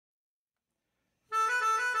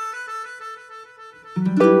Hey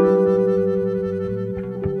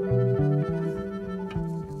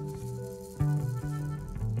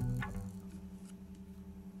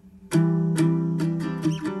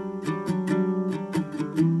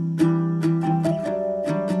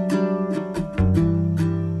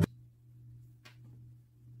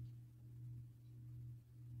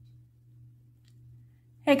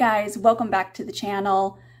guys, welcome back to the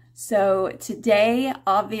channel. So today,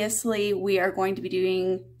 obviously, we are going to be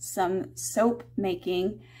doing some soap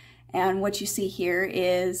making. And what you see here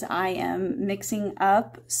is I am mixing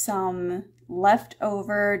up some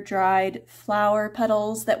leftover dried flower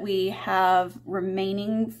petals that we have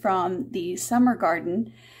remaining from the summer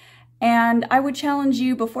garden. And I would challenge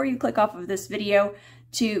you, before you click off of this video,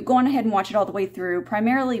 to go on ahead and watch it all the way through,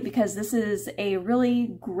 primarily because this is a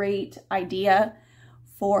really great idea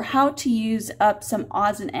for how to use up some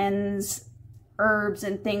odds and ends, herbs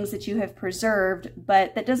and things that you have preserved,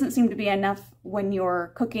 but that doesn't seem to be enough when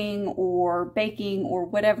you're cooking or baking or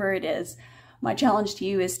whatever it is. My challenge to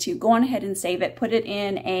you is to go on ahead and save it, put it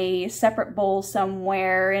in a separate bowl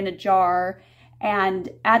somewhere, in a jar, and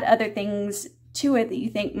add other things to it that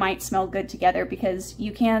you think might smell good together, because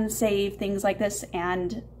you can save things like this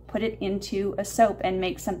and put it into a soap and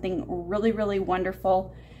make something really, really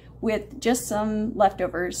wonderful with just some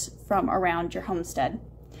leftovers from around your homestead.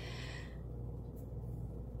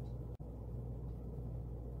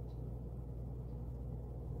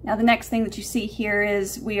 Now the next thing that you see here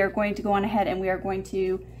is we are going to go on ahead and we are going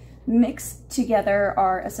to mix together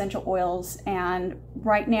our essential oils. And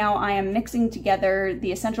right now I am mixing together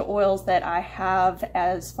the essential oils that I have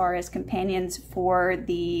as far as companions for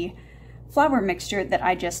the flower mixture that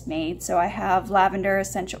I just made. So I have lavender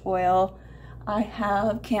essential oil, I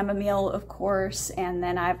have chamomile, of course, and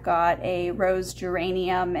then I've got a rose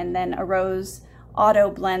geranium and then a rose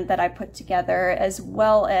auto blend that I put together, as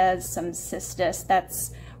well as some cistus.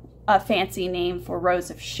 That's a fancy name for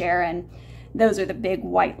rose of Sharon. Those are the big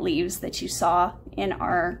white leaves that you saw in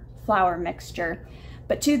our flower mixture.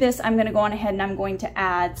 But to this, I'm going to go on ahead and I'm going to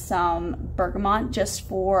add some bergamot just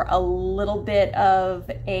for a little bit of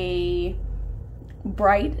a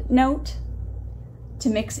bright note to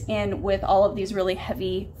mix in with all of these really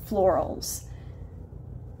heavy florals.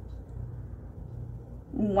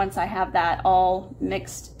 Once I have that all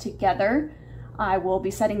mixed together, I will be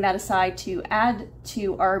setting that aside to add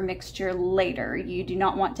to our mixture later. You do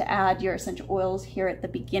not want to add your essential oils here at the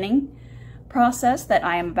beginning process that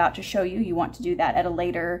I am about to show you. You want to do that at a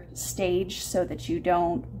later stage so that you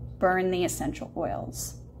don't burn the essential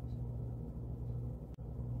oils.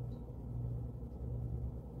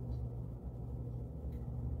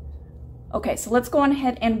 Okay, so let's go on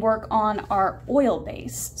ahead and work on our oil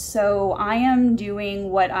base. So I am doing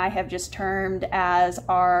what I have just termed as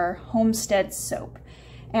our Homestead soap.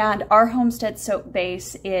 And our Homestead soap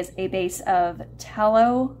base is a base of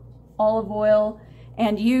tallow, olive oil,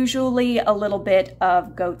 and usually a little bit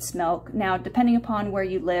of goat's milk. Now, depending upon where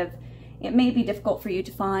you live, it may be difficult for you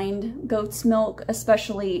to find goat's milk,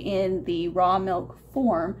 especially in the raw milk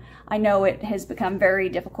form. I know it has become very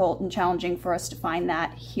difficult and challenging for us to find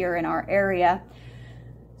that here in our area.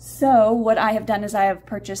 So what I have done is I have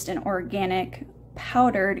purchased an organic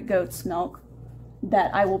powdered goat's milk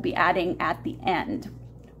that I will be adding at the end.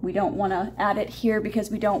 We don't want to add it here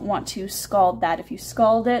because we don't want to scald that. If you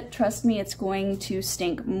scald it, trust me, it's going to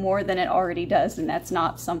stink more than it already does, and that's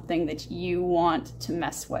not something that you want to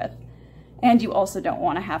mess with. And you also don't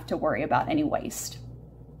want to have to worry about any waste.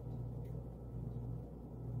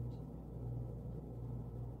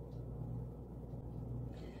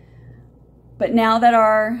 But now that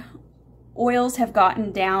our oils have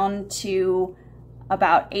gotten down to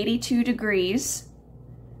about 82 degrees,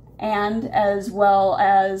 and as well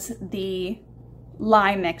as the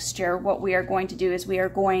lye mixture, what we are going to do is we are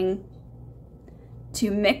going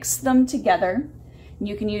to mix them together.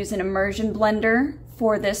 You can use an immersion blender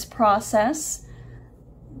for this process.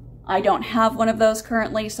 I don't have one of those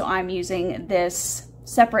currently, so I'm using this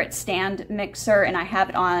separate stand mixer, and I have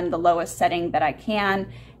it on the lowest setting that I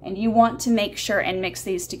can. And you want to make sure and mix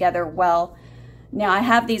these together well. Now I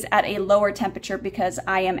have these at a lower temperature because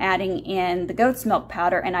I am adding in the goat's milk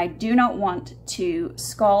powder, and I do not want to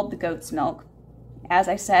scald the goat's milk. As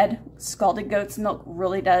I said, scalded goat's milk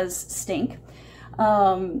really does stink.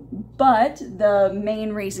 But the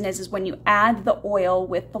main reason is when you add the oil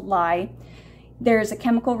with the lye, there's a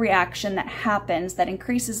chemical reaction that happens that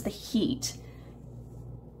increases the heat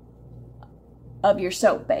of your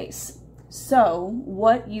soap base. So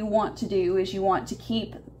what you want to do is you want to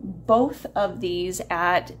keep both of these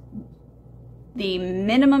at the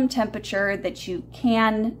minimum temperature that you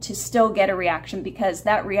can to still get a reaction, because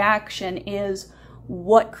that reaction is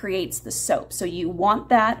what creates the soap. So you want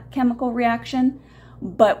that chemical reaction,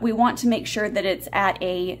 but we want to make sure that it's at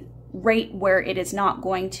a rate where it is not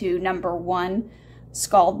going to, number one,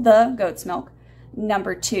 scald the goat's milk.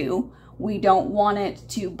 Number two, we don't want it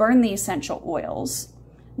to burn the essential oils.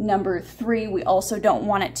 Number three, we also don't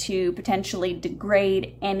want it to potentially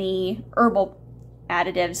degrade any herbal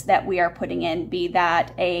additives that we are putting in, be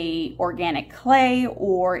that a organic clay,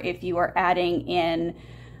 or if you are adding in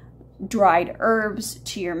dried herbs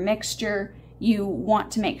to your mixture, you want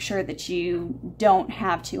to make sure that you don't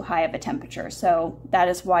have too high of a temperature. So that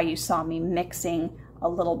is why you saw me mixing a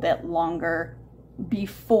little bit longer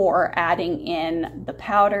before adding in the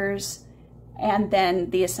powders and then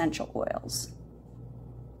the essential oils.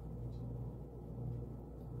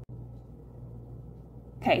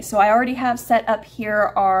 Okay, so I already have set up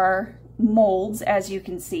here our molds, as you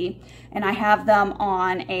can see, and I have them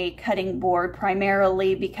on a cutting board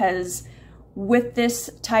primarily because with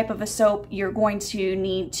this type of a soap, you're going to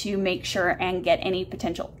need to make sure and get any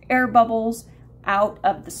potential air bubbles out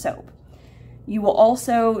of the soap. You will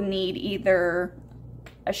also need either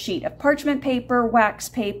a sheet of parchment paper, wax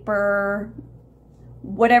paper,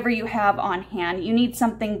 whatever you have on hand. You need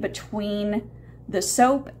something between the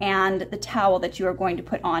soap and the towel that you are going to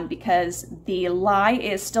put on, because the lye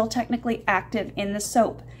is still technically active in the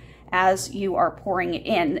soap as you are pouring it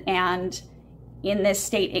in, and in this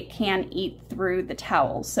state it can eat through the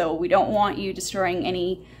towel. So we don't want you destroying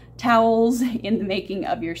any towels in the making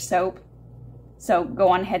of your soap, so go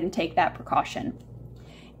on ahead and take that precaution.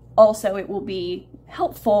 Also, it will be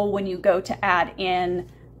helpful when you go to add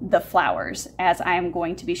in the flowers, as I am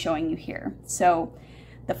going to be showing you here. So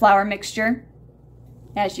the flour mixture,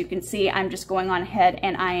 as you can see, I'm just going on ahead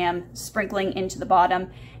and I am sprinkling into the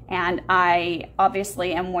bottom, and I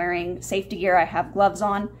obviously am wearing safety gear. I have gloves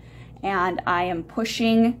on, and I am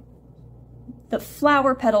pushing the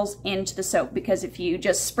flower petals into the soap, because if you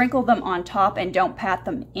just sprinkle them on top and don't pat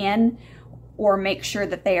them in or make sure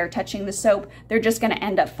that they are touching the soap, they're just going to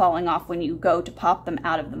end up falling off when you go to pop them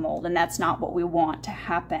out of the mold, and that's not what we want to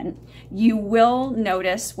happen. You will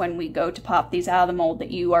notice when we go to pop these out of the mold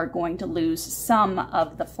that you are going to lose some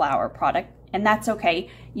of the flour product, and that's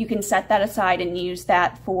okay. You can set that aside and use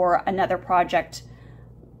that for another project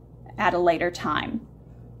at a later time.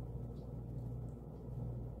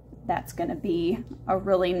 That's going to be a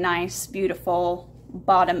really nice, beautiful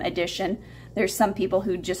bottom addition. There's some people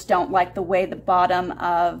who just don't like the way the bottom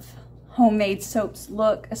of homemade soaps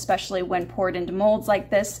look, especially when poured into molds like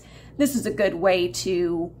this. This is a good way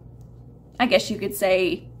to, I guess you could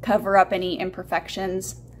say, cover up any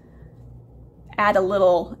imperfections, add a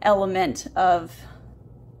little element of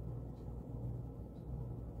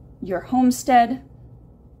your homestead.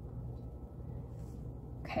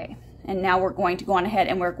 Okay, and now we're going to go on ahead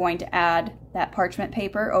and we're going to add that parchment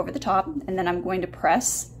paper over the top, and then I'm going to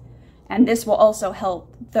press. And this will also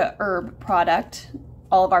help the herb product,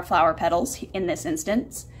 all of our flower petals in this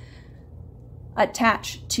instance,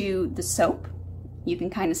 attach to the soap. You can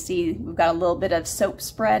kind of see we've got a little bit of soap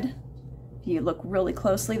spread if you look really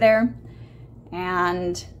closely there.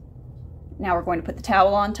 And now we're going to put the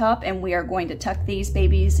towel on top, and we are going to tuck these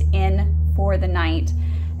babies in for the night.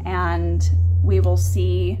 And we will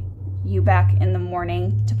see you back in the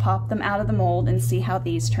morning to pop them out of the mold and see how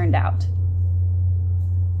these turned out.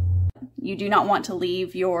 You do not want to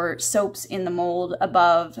leave your soaps in the mold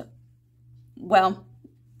above, well,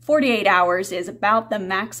 48 hours is about the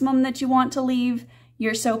maximum that you want to leave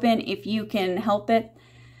your soap in if you can help it.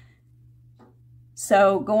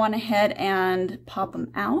 So go on ahead and pop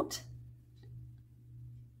them out.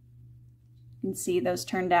 You can see those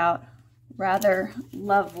turned out rather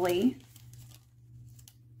lovely.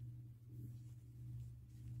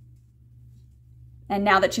 And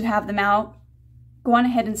now that you have them out, go on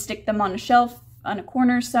ahead and stick them on a shelf, on a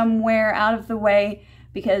corner somewhere out of the way,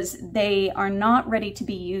 because they are not ready to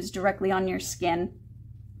be used directly on your skin.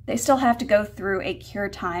 They still have to go through a cure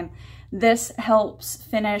time. This helps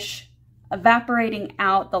finish evaporating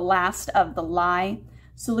out the last of the lye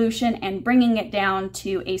solution and bringing it down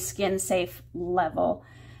to a skin-safe level.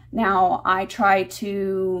 Now, I try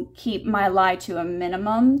to keep my lye to a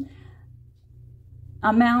minimum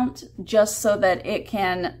amount just so that it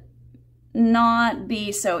can not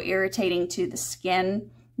be so irritating to the skin.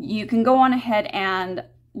 You can go on ahead and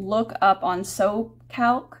look up on Soap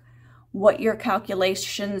Calc what your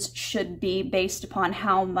calculations should be based upon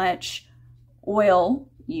how much oil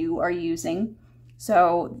you are using.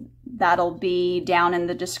 So that'll be down in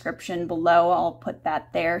the description below. I'll put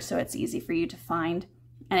that there so it's easy for you to find.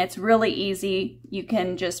 And it's really easy. You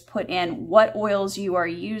can just put in what oils you are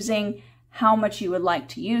using, how much you would like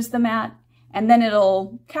to use them at, and then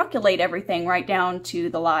it'll calculate everything right down to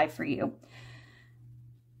the lye for you.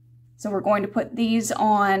 So we're going to put these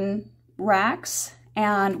on racks,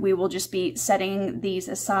 and we will just be setting these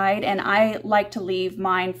aside. And I like to leave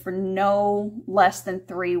mine for no less than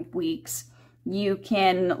 3 weeks. You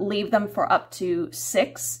can leave them for up to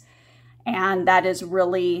 6, and that is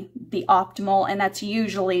really the optimal, and that's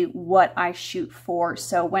usually what I shoot for.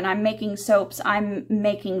 So when I'm making soaps, I'm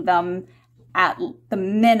making them at the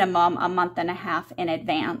minimum a month and a half in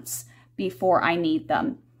advance before I need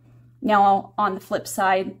them. Now, on the flip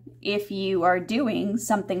side, if you are doing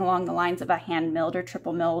something along the lines of a hand milled or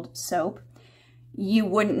triple milled soap, you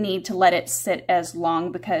wouldn't need to let it sit as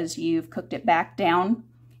long because you've cooked it back down.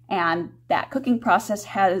 And that cooking process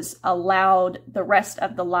has allowed the rest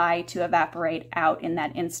of the lye to evaporate out in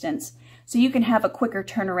that instance. So you can have a quicker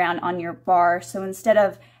turnaround on your bar. So instead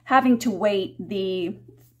of having to wait the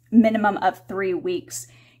minimum of 3 weeks,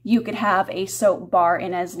 you could have a soap bar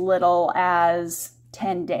in as little as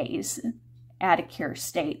 10 days at a cure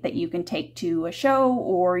state that you can take to a show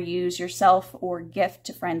or use yourself or gift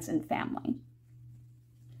to friends and family.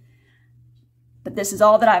 But this is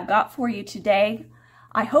all that I've got for you today.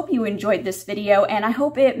 I hope you enjoyed this video, and I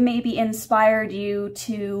hope it maybe inspired you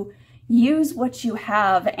to use what you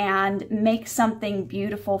have and make something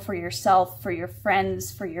beautiful for yourself, for your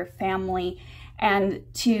friends, for your family, and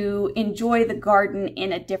to enjoy the garden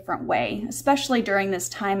in a different way, especially during this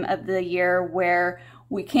time of the year where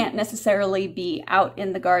we can't necessarily be out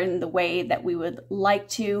in the garden the way that we would like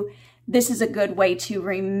to. This is a good way to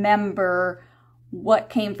remember what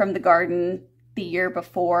came from the garden the year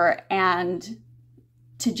before and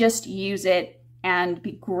to just use it and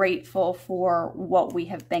be grateful for what we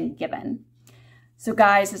have been given. So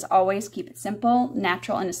guys, as always, keep it simple,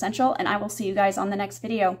 natural, and essential, and I will see you guys on the next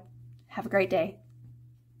video. Have a great day.